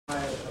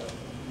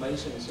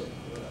information so,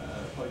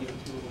 for you to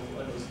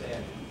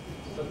understand.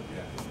 So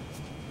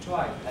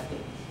try, I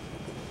think.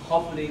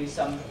 Hopefully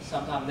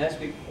sometime next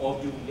week all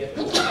of you will get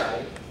it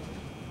right.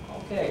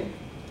 Okay.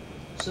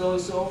 So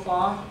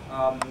far,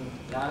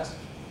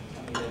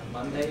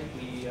 Monday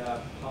we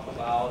talk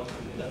about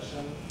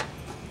introduction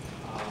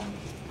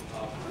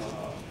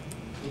of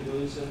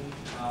Hinduism,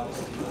 how it's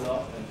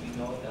developed, and we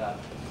know that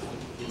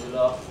it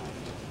developed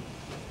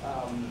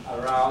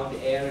around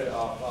the area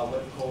of what we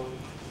call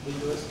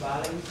Indus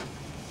Valley.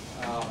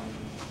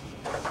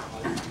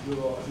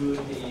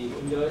 During the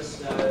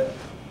Indus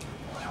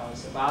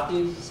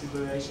Sabbatic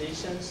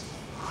civilizations,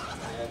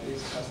 and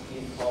this has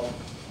been for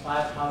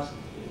 5,000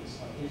 years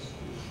of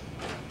history.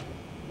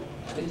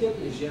 And this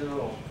is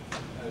general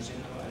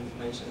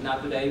information. Now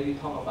today we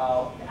talk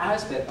about the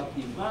aspect of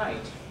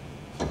divine.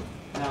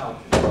 Now,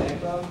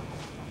 remember,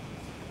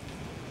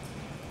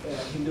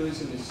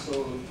 Hinduism is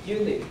so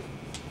unique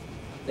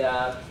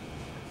that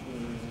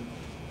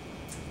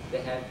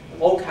they have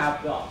all kind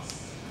of gods,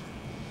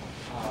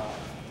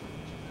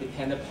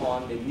 depend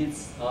upon the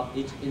needs of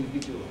each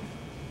individual.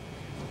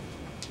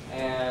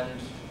 And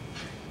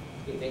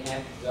they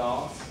have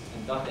gods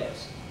and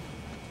goddesses.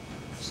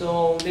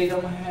 So they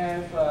don't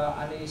have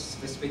any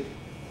specific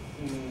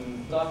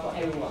God for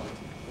everyone.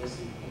 This is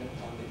dependent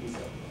upon the needs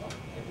of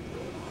every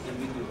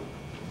individual.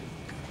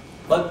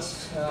 But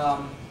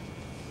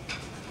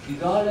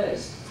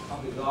regardless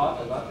of the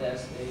God or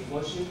goddess they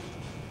worship,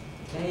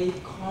 they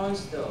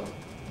consider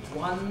the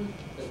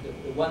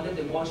one that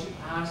they worship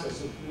as a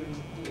supreme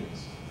being.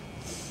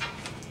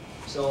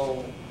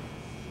 So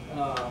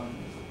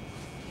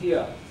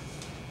here,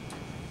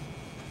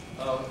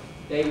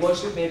 they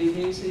worship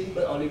meditation,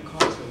 but only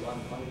consider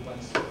only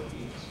one single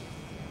being.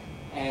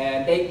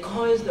 And they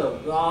consider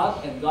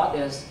God and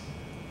goddess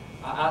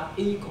are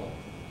equal.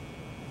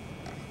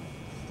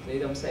 They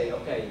don't say,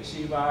 okay,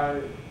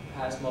 Shiva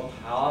has more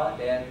power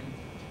than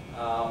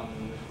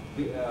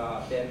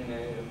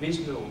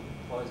Vishnu,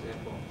 for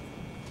example.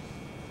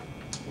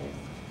 Okay.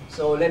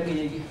 So let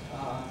me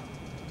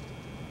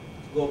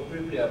go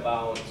briefly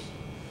about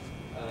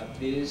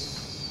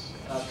this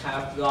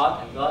kind of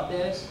God and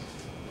goddess.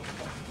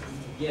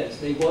 Yes,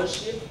 they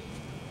worship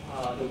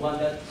the one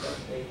that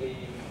they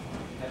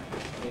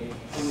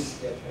who is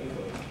their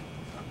favorite.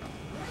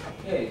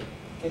 Okay,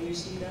 can you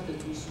see that the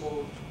two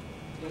small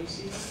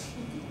places?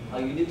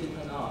 You need to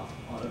turn off.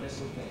 Oh,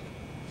 that's okay.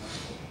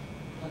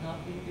 Turn off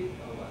a little bit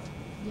or what?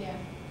 Yeah.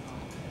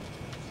 Okay.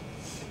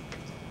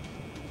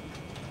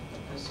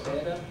 That's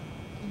better.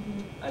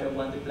 I don't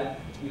want the black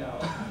to be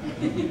out.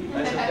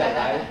 That's okay,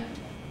 right?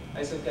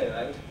 That's okay,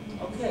 right?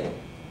 Okay.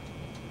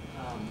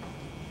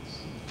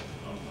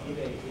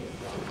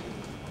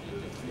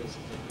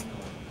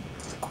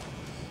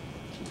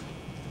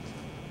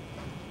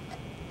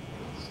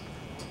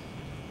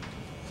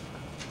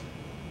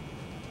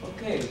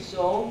 Okay,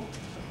 so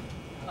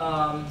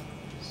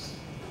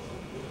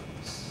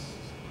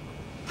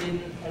in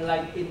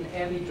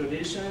every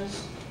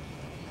traditions,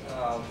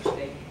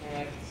 they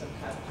have some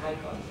kind of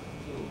icon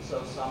too. So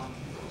some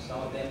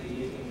of them they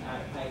use in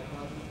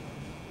icon,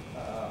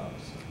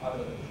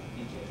 other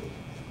details.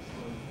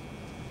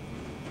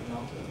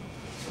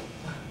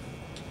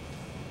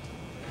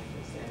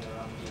 Stand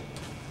around here.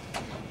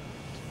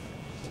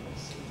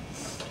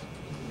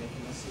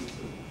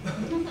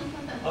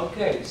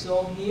 Okay, so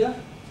here.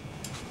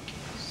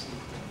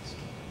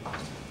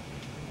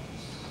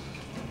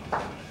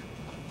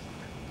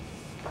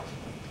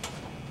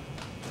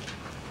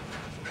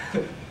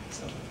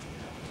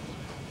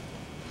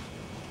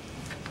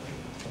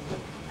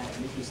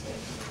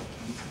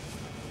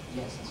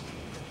 Yes, that's right.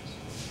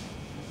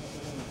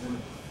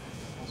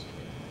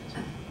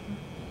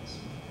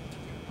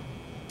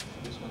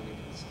 This one we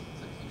can see.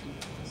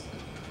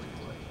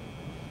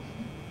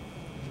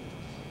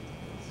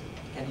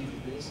 Can you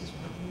replace this one?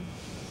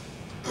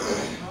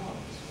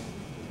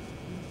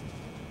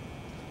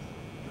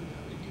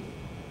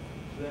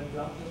 Do I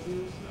block your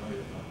views? No,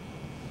 you're not.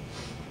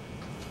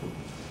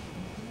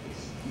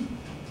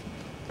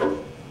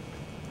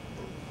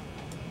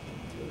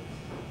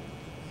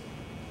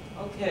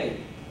 Okay,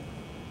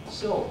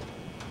 so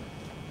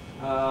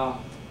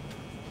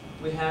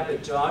we have a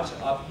judge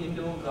of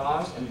Hindu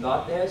gods and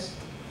goddess.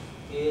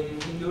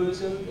 In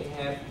Hinduism, they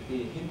have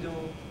the Hindu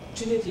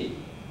Trinity,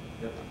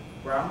 the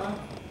Brahma,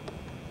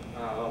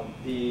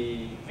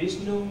 the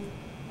Vishnu,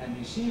 and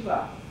the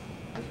Shiva.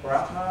 The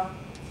Brahma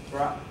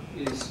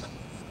is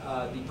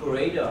the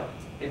creator.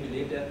 They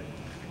believe that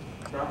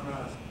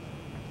Brahma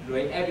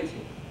creates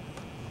everything,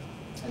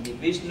 and the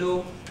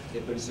Vishnu,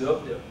 the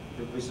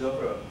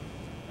preserver.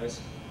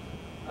 Yes.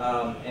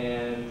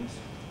 And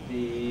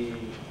the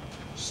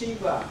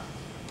Shiva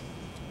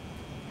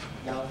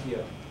down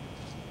here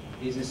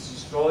is a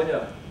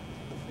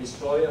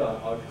destroyer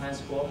or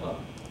transformer.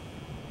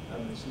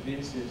 So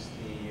this is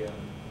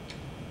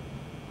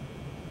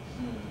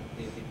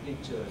the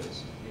picture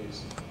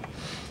is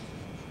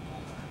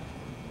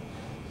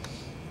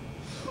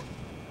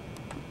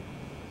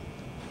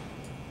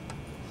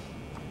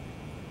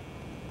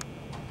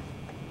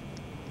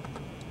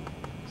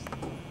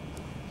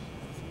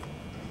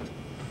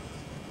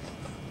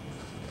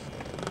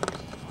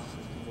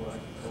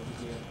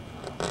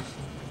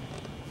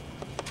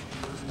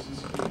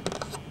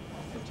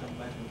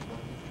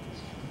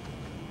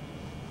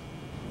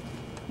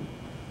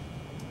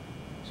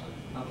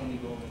How can we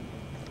go?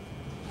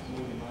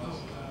 Move the mouse.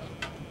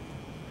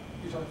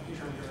 You're trying to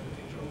drag the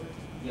page over?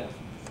 Yeah.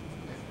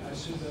 Okay. I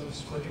assume that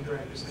was click and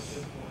drag just like you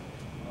did before.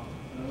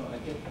 No, I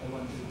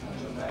want to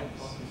touch on that.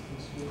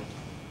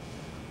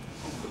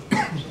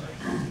 Sorry.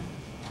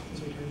 As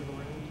we turn it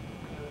around,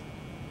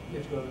 you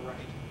have to go to the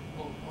right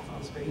on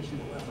this page and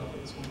the left on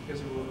this one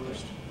because they're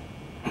reversed.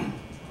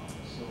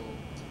 So,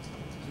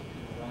 to the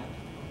right.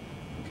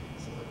 Okay,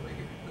 so like right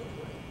here, go to the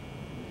right.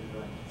 To the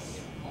right.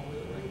 Yeah, all the way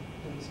to the right.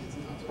 And you see it's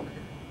not over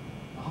here.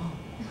 Oh.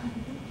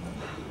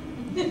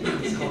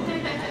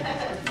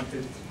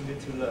 We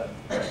need to learn.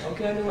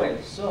 Okay, anyway,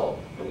 so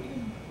let me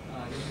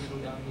go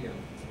down here.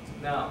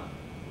 Now,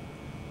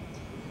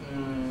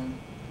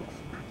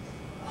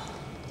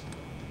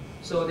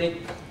 so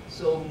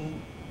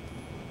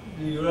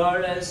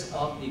regardless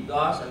of the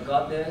gods and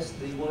goddess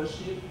they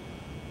worship,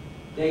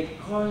 they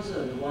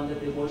consider the one that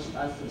they worship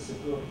as the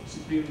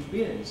supreme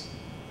beings.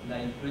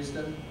 Like in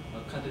Christian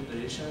Catholic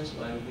traditions,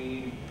 where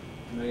we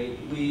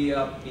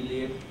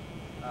believe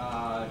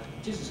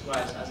Jesus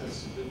Christ as a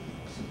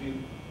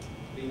supreme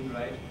being,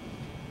 right?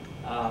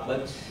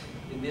 But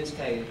in this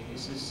case,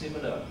 it's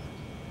similar.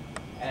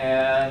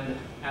 And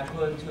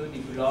according to the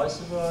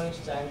philosopher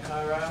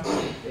Sankara,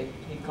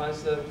 he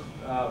considered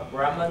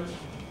Brahman.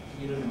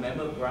 You know,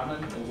 remember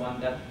Brahman, the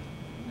one that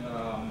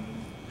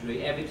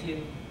created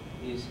everything,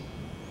 is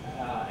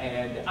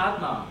and the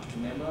Atman.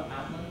 Remember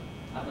Atman?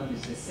 Atman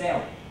is the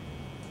self,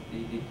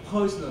 the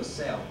personal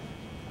self,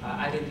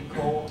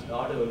 identical. The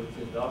other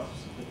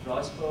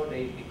philosopher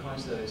they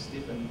consider it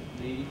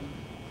differently.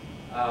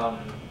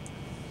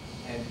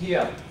 And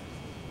here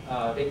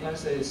they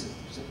consider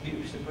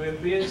supreme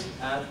beings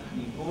as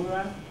the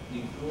Buddha,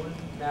 the Guru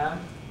Nam,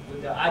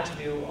 with the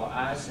attribute or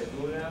as a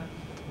Buddha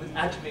with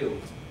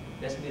attribute.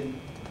 That means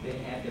they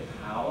have the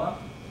power,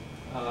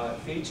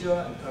 feature,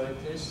 and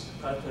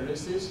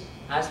characteristics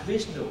as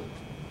Vishnu.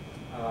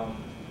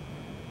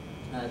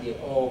 The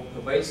all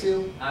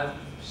pervasive as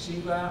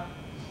Shiva,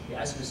 the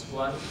Aspect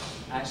One,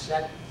 as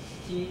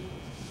Shakti,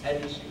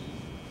 Aditi,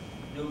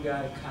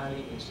 Durga,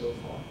 Kali, and so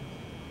forth.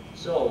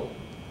 So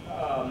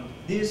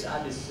these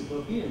are the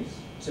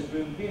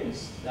supreme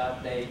beings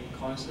that they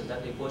consider,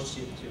 that they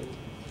worship to.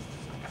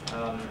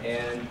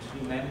 And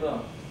remember,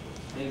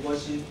 they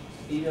worship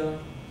either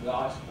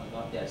God or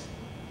goddess,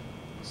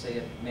 say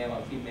it male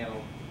or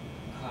female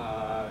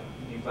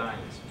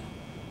divines.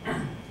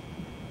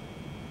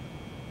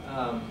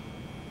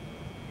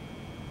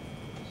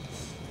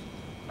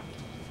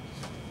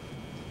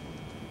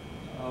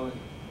 Oh, let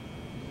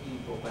me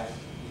go back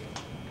here.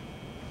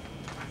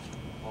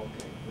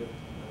 Okay, good.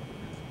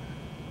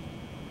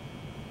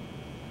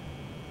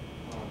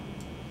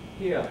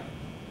 Here,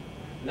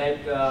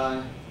 like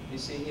you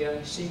see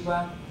here,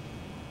 Shiva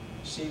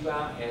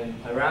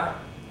and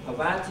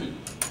Parvati.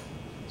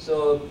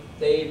 So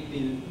they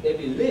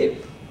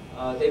believe,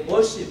 they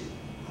worship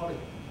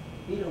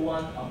either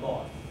one or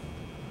both.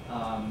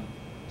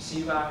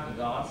 Shiva, the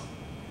god,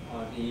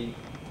 or the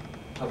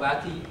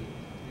Parvati,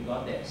 the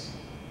goddess.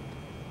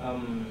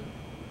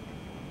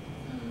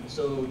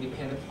 So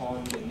depend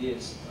upon the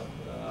needs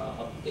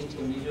of each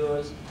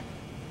individual.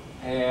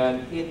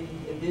 And in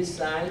this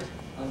side,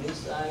 on this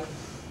side,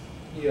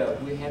 here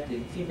we have the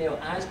female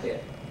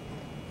aspect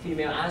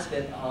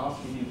of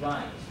the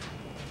divine,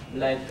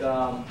 like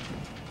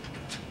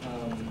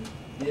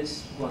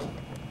this one,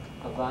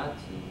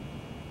 Parvati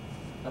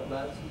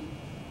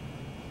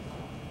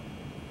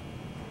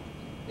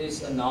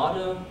is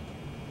another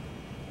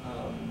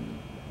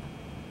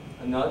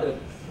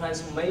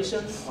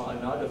transformation or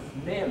another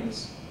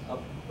names of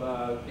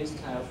this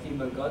kind of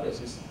female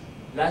goddess is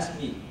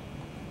Lakshmi,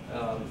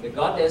 the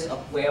goddess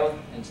of wealth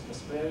and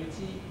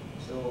prosperity.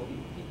 So if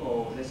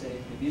people, let's say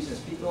the business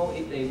people,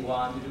 if they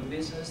want to do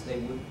business, they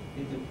would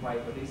need to pray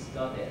for this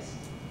goddess.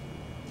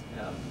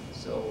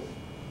 So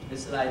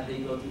it's like they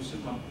go to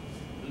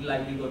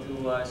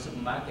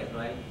supermarket,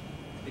 right?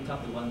 Pick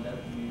up the one that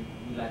you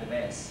like the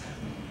best.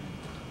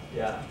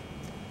 Yeah.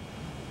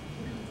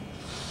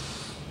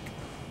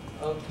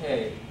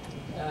 Okay.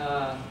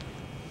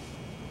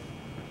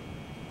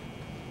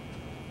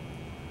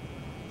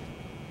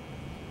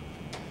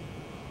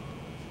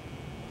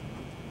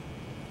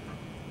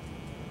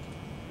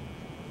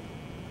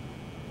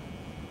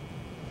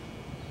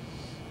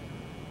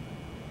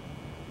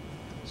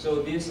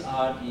 So these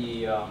are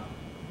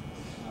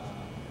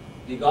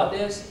the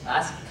goddess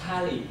as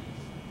Kali.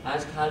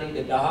 As Kali,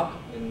 the dark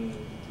and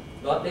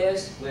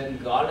goddess when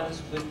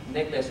garlands with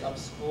necklace of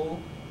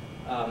skull.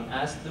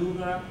 As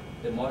Durga,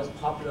 the most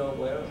popular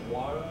warrior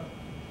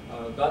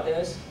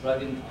goddess,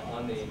 riding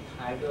on the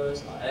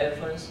tigers or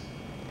elephants.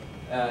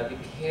 They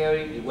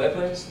carry the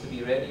weapons to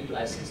be ready to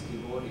assist the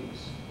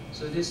devotees.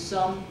 So this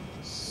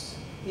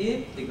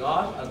if the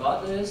god or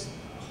goddess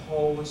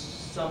holds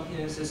something,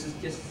 this is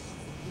just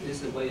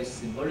a way,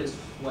 symbolic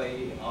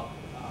way of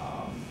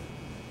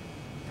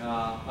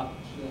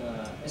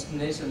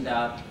explanation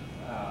that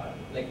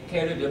like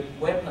carry the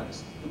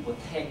weapons to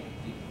protect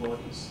the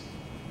bodies,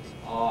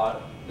 or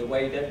the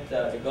way that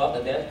the god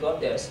or that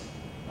goddess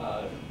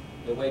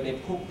the way they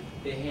put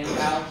their hand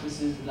out,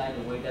 this is like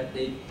the way that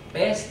they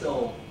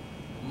bestow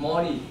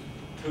money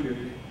to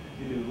the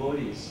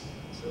devotees.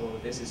 So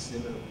this is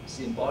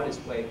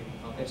symbolic way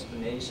of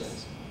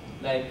explanations.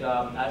 Like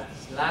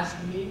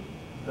lastly,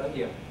 right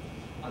here,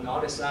 on the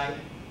other side,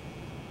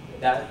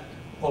 that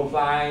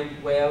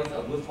provide wealth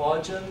or good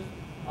fortune,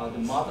 the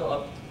mother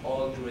of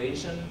all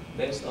creation,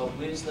 based on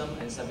wisdom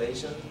and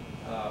salvation,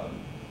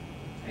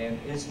 and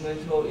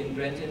instrumental in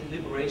granting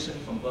liberation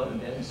from birth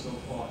and death and so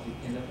forth,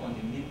 depending on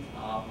the need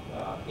of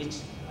each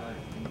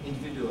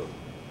individual,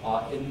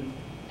 or in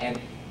an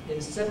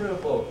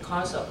inseparable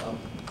concept of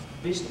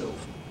Vishnu.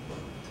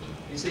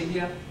 You see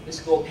here, let's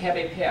go pair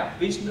by pair.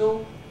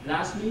 Vishnu,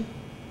 lastly,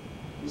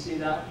 you see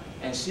that,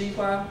 and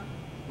Shiva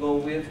go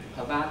with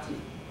Parvati.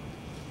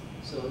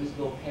 So let's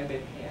go pair by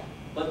pair.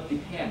 But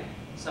depend.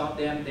 Some of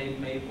them they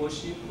may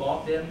worship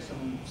both of them.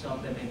 Some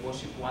of them may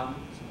worship one.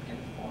 Depend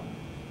on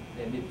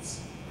their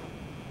needs.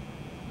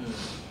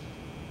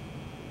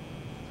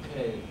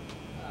 Okay.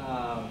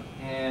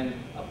 And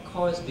of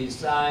course,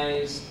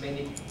 besides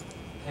many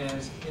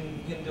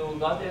Hindu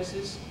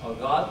goddesses or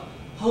god,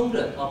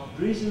 hundreds of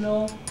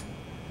regional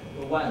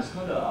ones,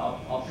 hundreds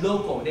of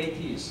local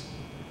deities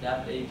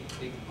that they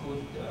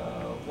could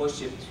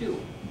worship too.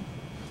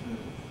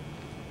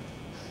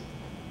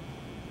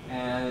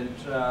 And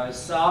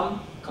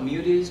some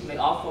communities may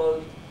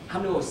offer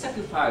annual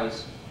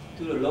sacrifice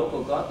to the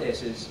local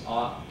goddesses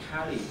or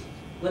Kali.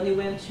 When I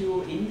went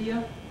to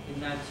India in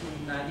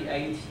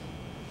 1998,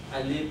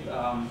 I lived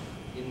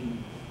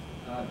in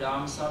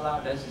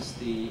Dharamsala. That is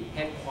the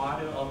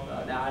headquarters of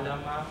Dalai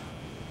Lama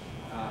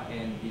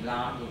and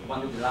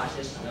one of the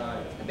largest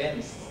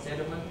Tibetan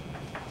settlements.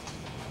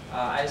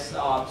 I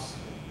saw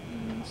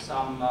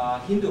some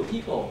Hindu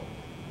people.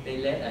 They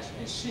led a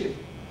ship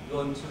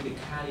going to the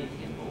Kali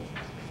temple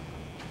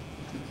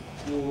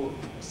to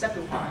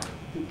sacrifice,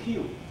 to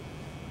kill,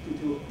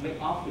 to make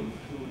offering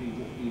to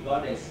the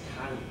goddess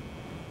Kali.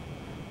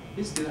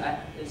 It's still a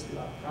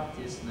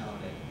practice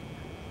nowadays.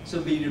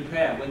 So be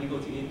prepared when you go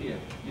to India.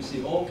 You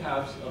see all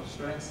kinds of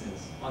strengths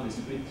on the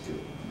street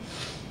too.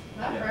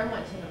 My friend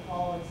went to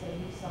Nepal and said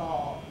he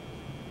saw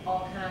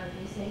all kinds.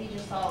 He said he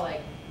just saw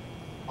like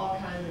all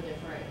kinds of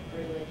different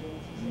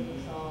religions. He said he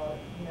saw,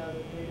 the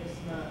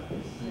Buddhist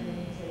monks, and then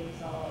he said he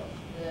saw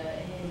the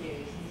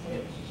Hindus. He said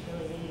it was just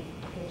really neat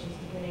because just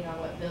depending on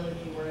what village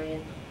you were in,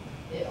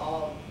 it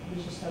all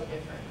was just so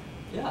different.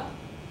 Yeah,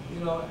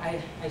 I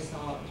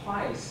saw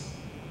twice.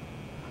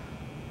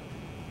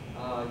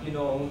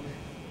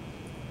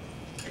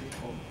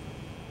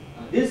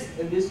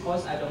 In this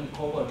course I don't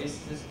cover this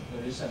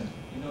tradition.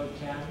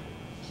 Chan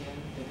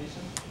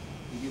tradition.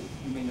 You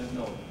may not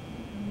know.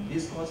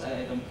 This course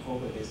I don't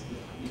cover this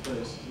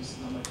because it's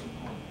not much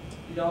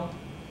important.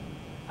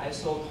 I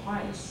saw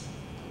twice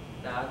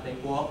that they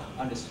walk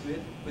on the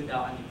street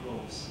without any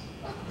clothes.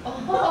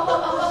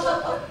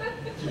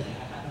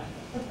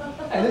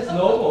 And it's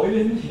normal in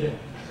India.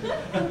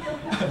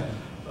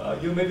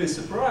 You may be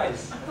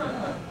surprised.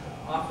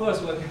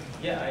 First one,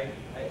 I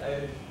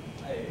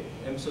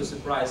am so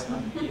surprised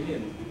I'm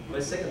Indian.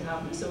 But second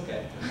time, it's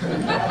okay.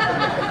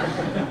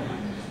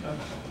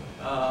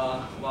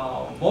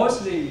 Wow,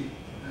 mostly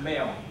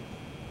male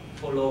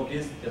follow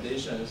these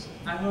traditions.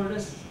 I heard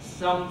there's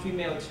some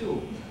female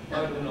too.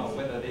 I don't know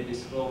whether they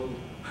disclose.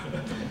 I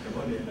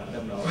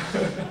don't know.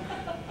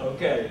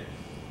 Okay,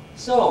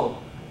 so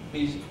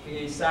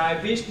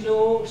beside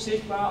Vishnu,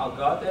 Shiva, or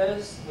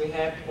goddess, we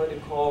have what they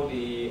call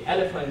the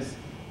elephants.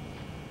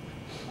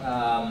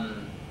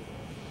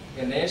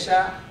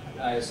 Ganesha,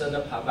 son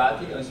of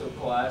Parvati, also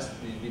called as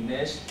the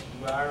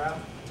Vineshwara.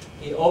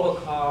 He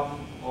overcome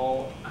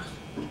all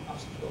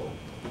obstacles.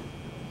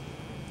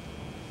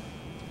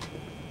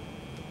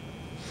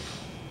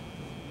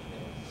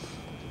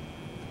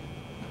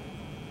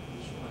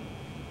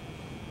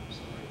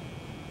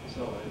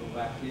 So I go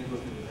back here, go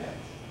to the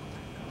left.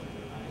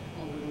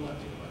 Oh, to the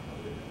left,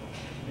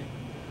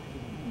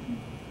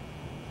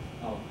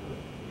 Oh, good.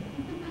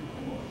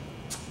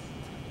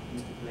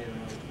 Need to play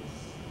around with this.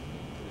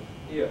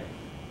 Here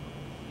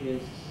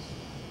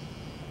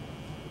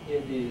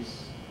it is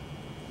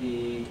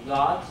the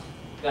god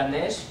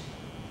Ganesh,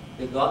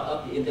 the god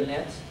of the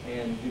internet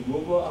and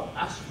remover of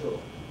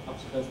obstacle.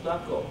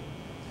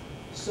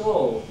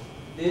 So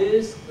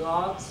these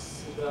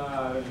gods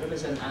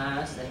represent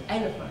us as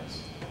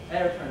elephants.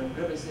 Elephants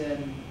represent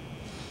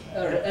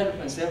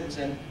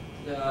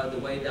the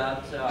way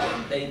that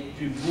they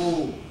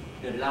remove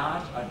the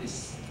large or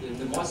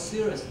the more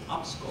serious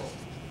obstacle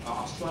or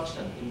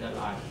obstruction in their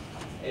life.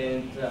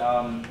 And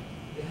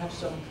they have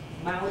some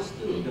mouths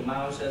too. The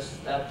mouths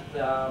that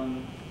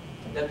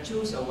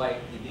choose away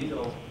the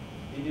little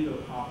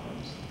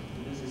problems.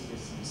 This is the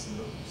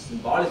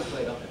symbolic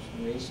way of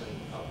explanation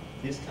of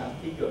these kind of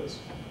figures.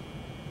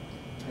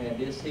 And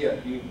this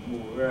here, the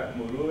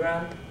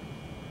Murura,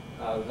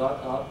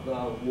 god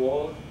of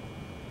war.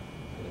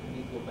 Let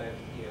me go back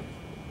here.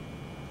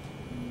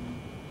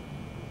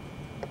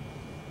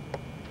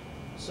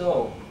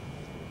 So,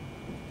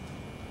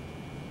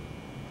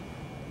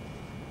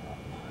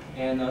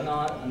 And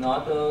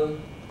another,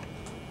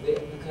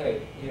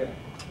 okay, here,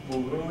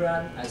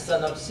 Mururan, a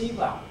son of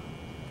Shiva.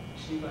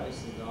 Shiva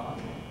is the god,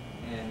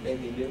 and they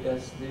believe that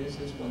this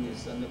is one is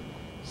son of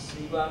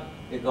Shiva,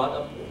 the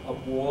god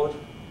of war.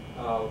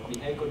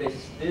 Vehicle.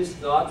 This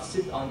god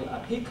sits on the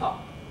peacock.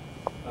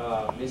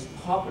 This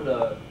god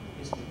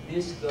is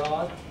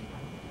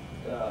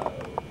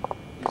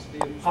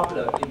very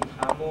popular in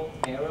Tamil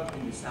area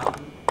in the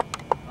south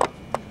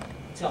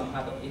some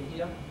part of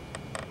India.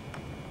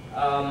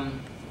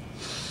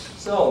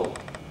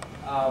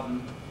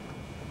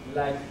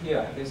 Like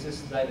here, this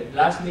is like the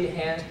Lakshmi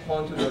hands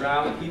point to the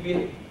ground,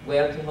 giving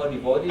wealth to her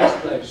devotees,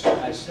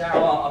 a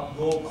shower of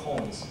gold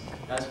coins.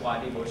 That's why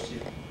they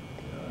worship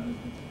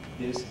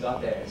this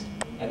goddess.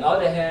 And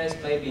other hands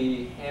may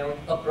be held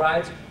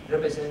upright,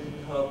 representing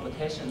her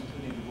protection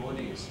to the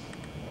devotees.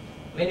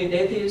 Many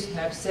deities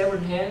have several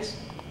hands.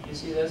 You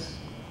see this?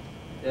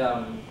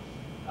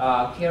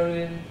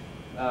 Carrying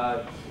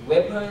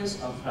weapons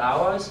or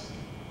flowers,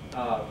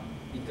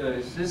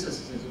 because this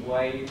is the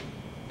way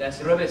that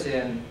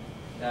represents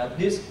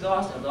this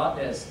god or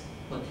goddess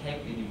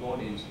protect the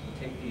devotees,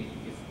 protect the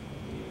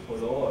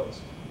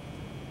followers.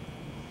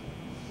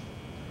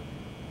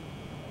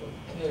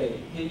 Okay,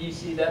 here you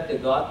see that the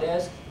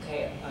goddess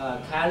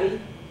Kali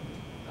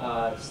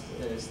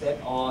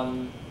step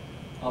on,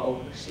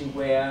 she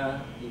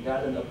wear the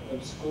garland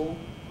of school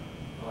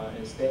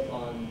and step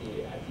on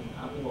the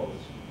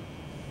animals.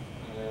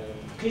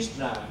 And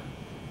Krishna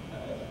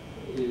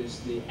is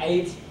the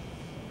eighth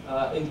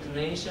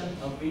incarnation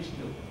of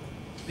Vishnu.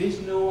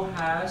 Vishnu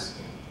has,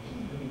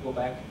 let me go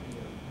back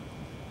here.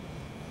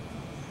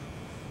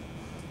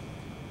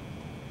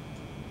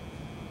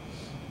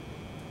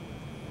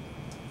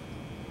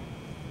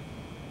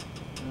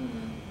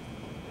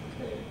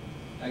 Okay.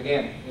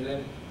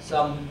 Again,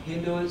 some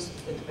Hindus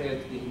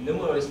interpret the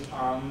numerous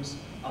arms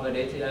of the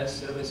deity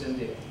as represent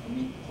the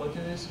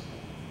omnipotence,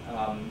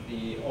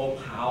 the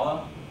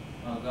all-power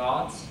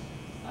gods.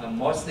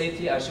 Most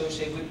deities are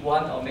associated with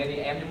one or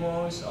many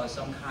animals or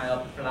some kind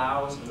of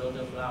flowers, lots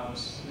of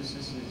flowers.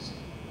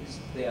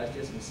 They are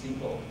just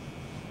simple.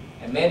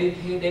 And many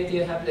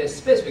deities have a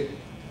specific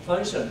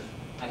function.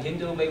 A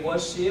Hindu may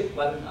worship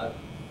one god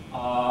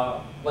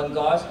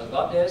or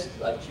goddess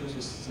to achieve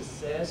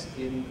success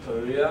in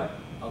career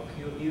or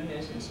cure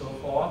illness and so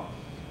forth.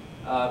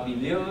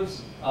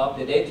 Beliefs of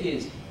the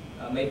deities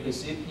may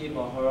perceive him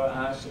or her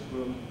as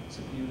supreme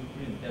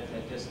being that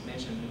I just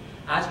mentioned.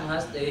 As long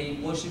as they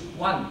worship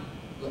one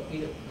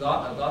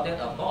god or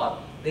goddess or god,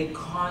 they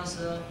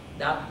consider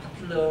that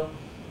particular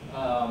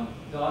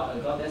god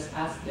or goddess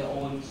as their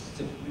own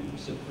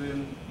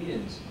supreme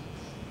beings.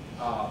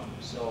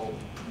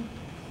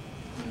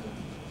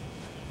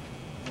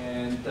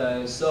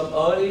 And some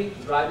early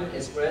writings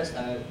express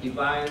a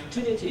divine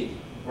trinity: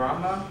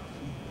 Brahma,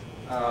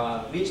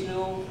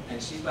 Vishnu,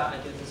 and Shiva. I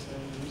just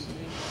explained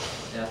recently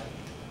that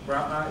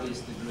Brahma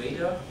is the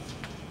creator,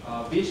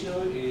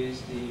 Vishnu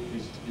is the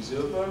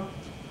preserver,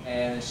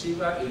 and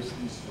Shiva is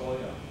the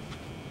destroyer.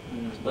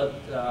 But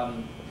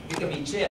it can be changed.